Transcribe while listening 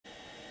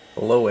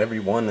Hello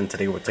everyone, and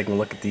today we're taking a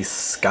look at the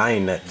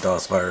Skynet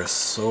DOS virus.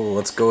 So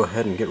let's go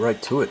ahead and get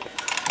right to it.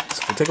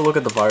 So if we take a look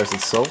at the virus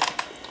itself,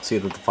 see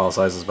that the file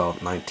size is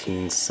about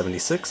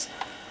 1976,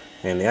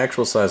 and the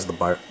actual size of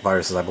the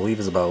virus, I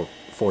believe, is about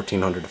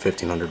 1400 to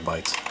 1500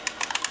 bytes.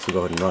 So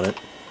go ahead and run it,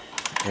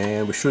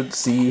 and we should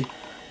see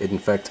it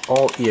infect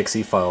all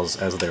exe files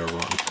as they are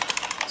run.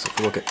 So if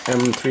we look at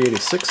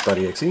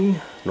m386.exe,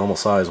 normal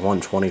size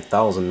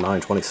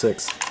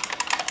 120,926.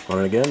 Run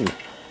it again.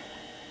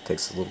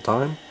 Takes a little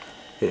time.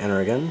 Hit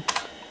enter again,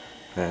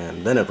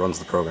 and then it runs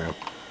the program.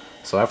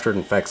 So after it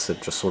infects,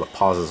 it just sort of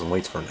pauses and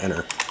waits for an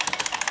enter.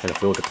 And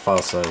if we look at the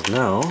file size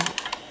now,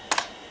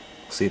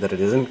 see that it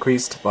is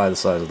increased by the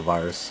size of the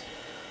virus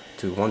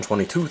to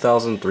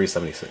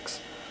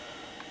 122,376.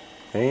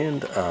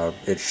 And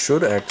it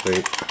should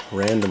activate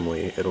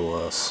randomly.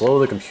 It'll slow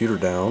the computer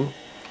down,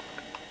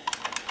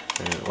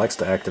 and it likes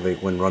to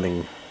activate when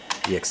running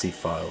exe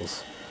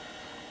files.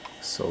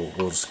 So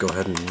we'll just go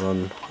ahead and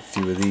run a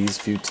few of these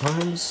a few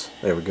times.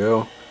 There we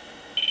go.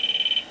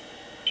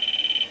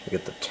 We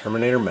get the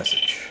terminator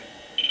message.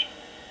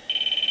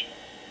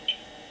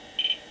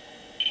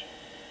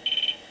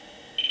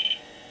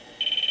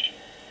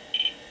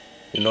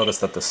 You'll notice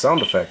that the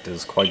sound effect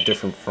is quite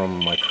different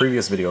from my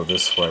previous video of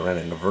this, where I ran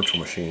it in a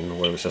virtual machine,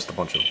 where it was just a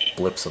bunch of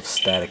blips of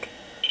static.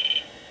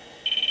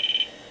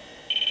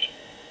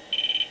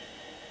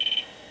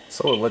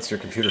 So it lets your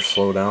computer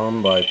slow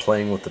down by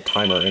playing with the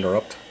timer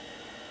interrupt,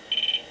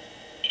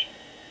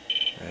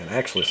 and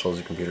actually slows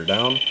your computer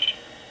down.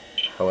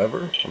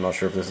 However, I'm not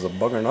sure if this is a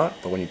bug or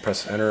not, but when you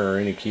press enter or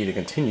any key to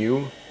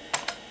continue,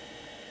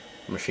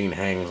 the machine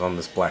hangs on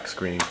this black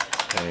screen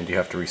and you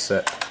have to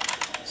reset.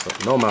 So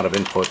no amount of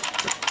input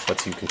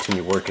lets you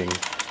continue working.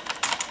 Wait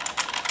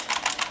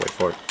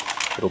for it.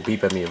 It'll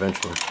beep at me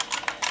eventually.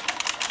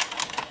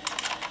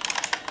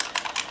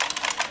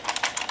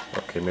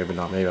 Okay, maybe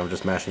not. Maybe I'm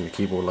just mashing the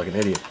keyboard like an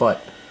idiot.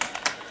 But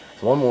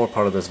there's one more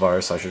part of this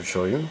virus I should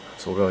show you.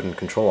 So we'll go ahead and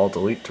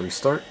Control-Alt-Delete to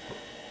restart.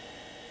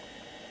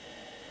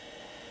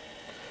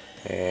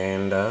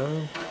 And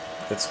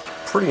it's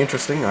pretty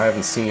interesting. I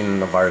haven't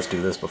seen a virus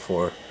do this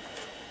before.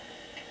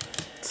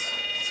 It's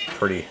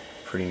pretty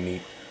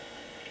neat.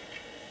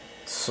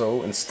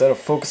 So instead of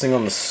focusing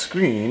on the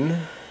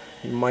screen,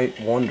 you might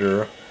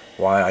wonder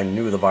why I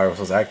knew the virus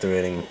was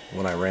activating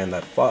when I ran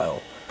that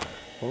file.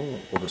 Well,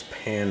 we'll just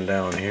pan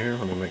down here.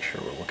 Let me make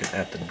sure we're looking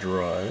at the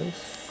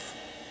drives.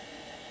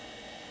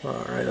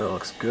 Alright, that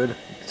looks good.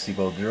 You can see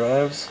both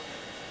drives.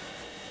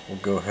 We'll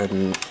go ahead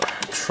and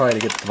try to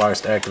get the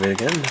virus to activate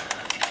again.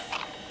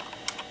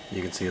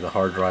 You can see the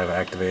hard drive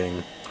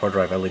LED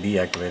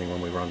activating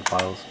when we run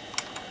files.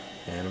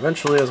 And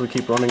eventually, as we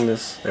keep running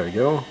this, there we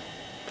go.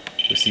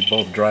 We see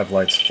both drive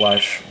lights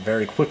flash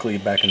very quickly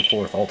back and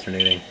forth,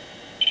 alternating.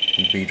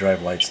 And B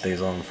drive light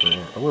stays on for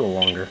a little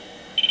longer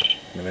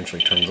and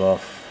eventually turns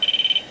off.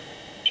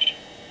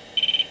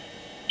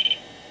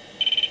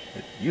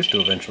 It used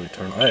to eventually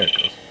turn. There it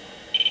goes.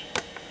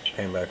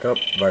 Pan back up.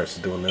 The virus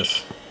is doing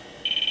this.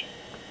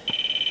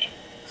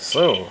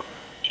 So,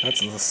 that's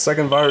the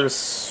second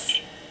virus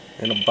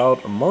in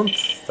about a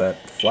month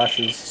that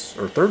flashes,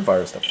 or third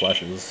virus that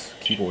flashes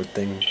keyboard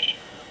thing.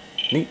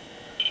 Neat.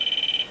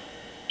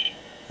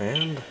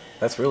 And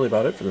that's really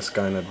about it for the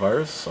Skynet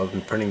virus. I've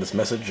been printing this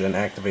message and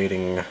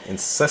activating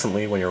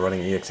incessantly when you're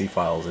running exe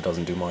files. It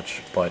doesn't do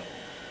much, but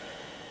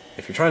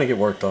if you're trying to get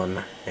work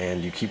done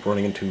and you keep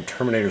running into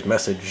Terminator's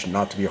message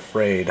not to be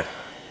afraid,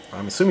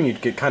 I'm assuming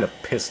you'd get kind of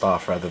pissed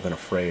off rather than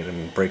afraid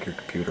and break your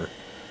computer,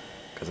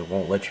 because it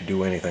won't let you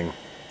do anything.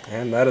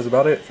 And that is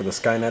about it for the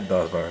Skynet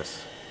DOS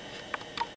virus.